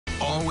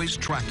always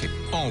tracking,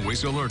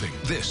 always alerting.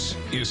 This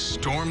is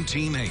Storm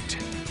Team 8.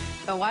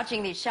 So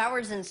watching these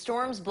showers and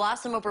storms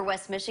blossom over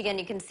West Michigan,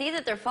 you can see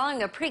that they're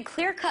following a pretty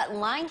clear-cut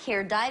line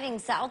here, diving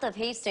south of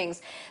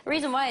Hastings. The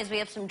reason why is we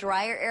have some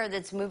drier air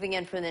that's moving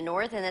in from the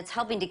north, and that's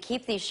helping to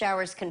keep these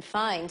showers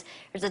confined.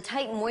 There's a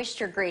tight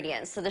moisture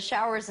gradient, so the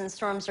showers and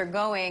storms are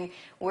going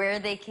where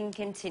they can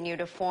continue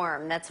to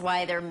form. That's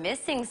why they're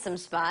missing some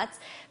spots.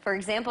 For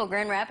example,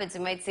 Grand Rapids,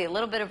 we might see a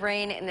little bit of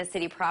rain in the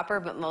city proper,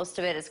 but most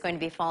of it is going to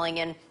be falling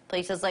in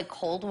places like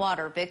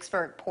Coldwater,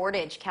 Vicksburg,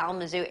 Portage,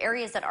 Kalamazoo,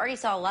 areas that already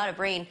saw a lot of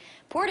rain.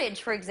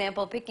 Portage, for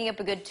example, picking up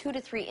a good 2 to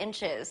 3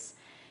 inches,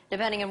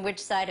 depending on which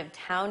side of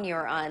town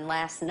you're on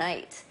last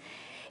night.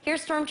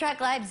 Here's Storm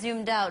Track Live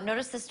zoomed out.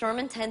 Notice the storm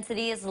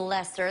intensity is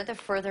lesser the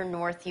further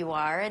north you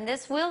are, and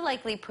this will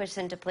likely push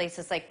into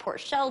places like Port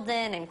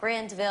Sheldon and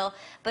Grantsville,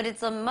 but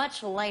it's a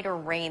much lighter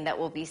rain that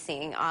we'll be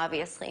seeing,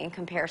 obviously, in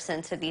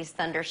comparison to these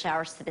thunder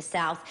showers to the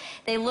south.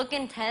 They look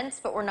intense,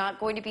 but we're not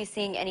going to be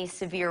seeing any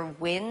severe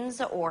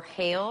winds or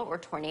hail or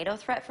tornado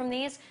threat from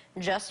these,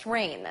 just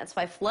rain. That's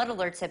why flood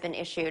alerts have been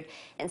issued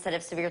instead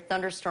of severe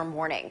thunderstorm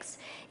warnings.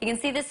 You can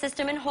see the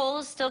system in whole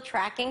is still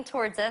tracking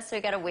towards us, so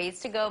we've got a ways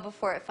to go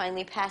before it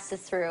finally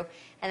passes through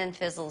and then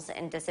fizzles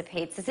and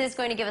dissipates. This is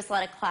going to give us a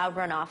lot of cloud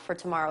runoff for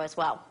tomorrow as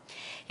well.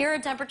 Here are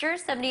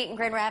temperatures: 78 in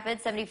Grand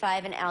Rapids,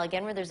 75 in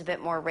Allegan, where there's a bit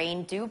more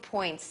rain. Dew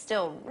points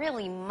still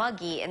really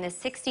muggy in the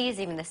 60s,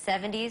 even the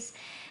 70s.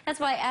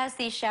 That's why as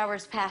these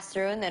showers pass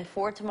through, and then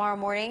for tomorrow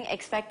morning,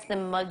 expect the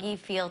muggy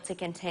feel to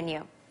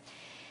continue.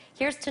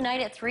 Here's tonight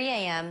at 3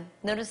 a.m.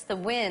 Notice the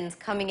winds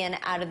coming in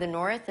out of the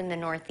north and the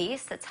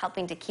northeast. That's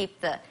helping to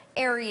keep the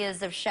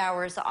areas of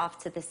showers off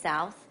to the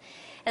south.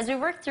 As we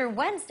work through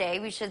Wednesday,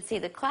 we should see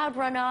the cloud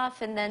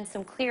runoff and then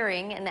some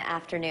clearing in the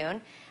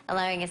afternoon,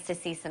 allowing us to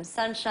see some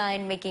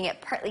sunshine, making it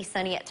partly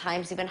sunny at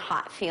times, even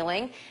hot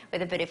feeling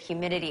with a bit of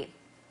humidity.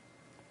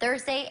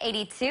 Thursday,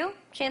 82,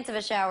 chance of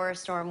a shower or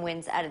storm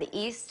winds out of the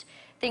east.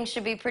 Things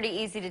should be pretty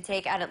easy to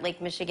take out at Lake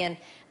Michigan.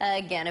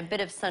 Again, a bit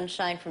of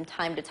sunshine from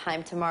time to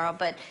time tomorrow,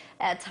 but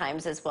at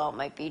times as well it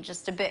might be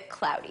just a bit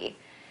cloudy.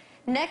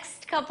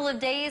 Next couple of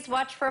days,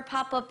 watch for a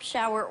pop-up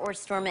shower or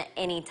storm at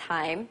any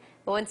time.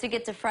 But once we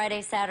get to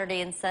Friday,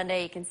 Saturday, and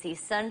Sunday, you can see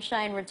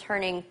sunshine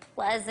returning,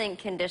 pleasant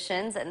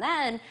conditions, and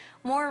then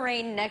more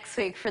rain next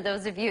week for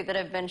those of you that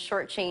have been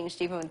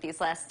shortchanged even with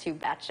these last 2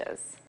 batches.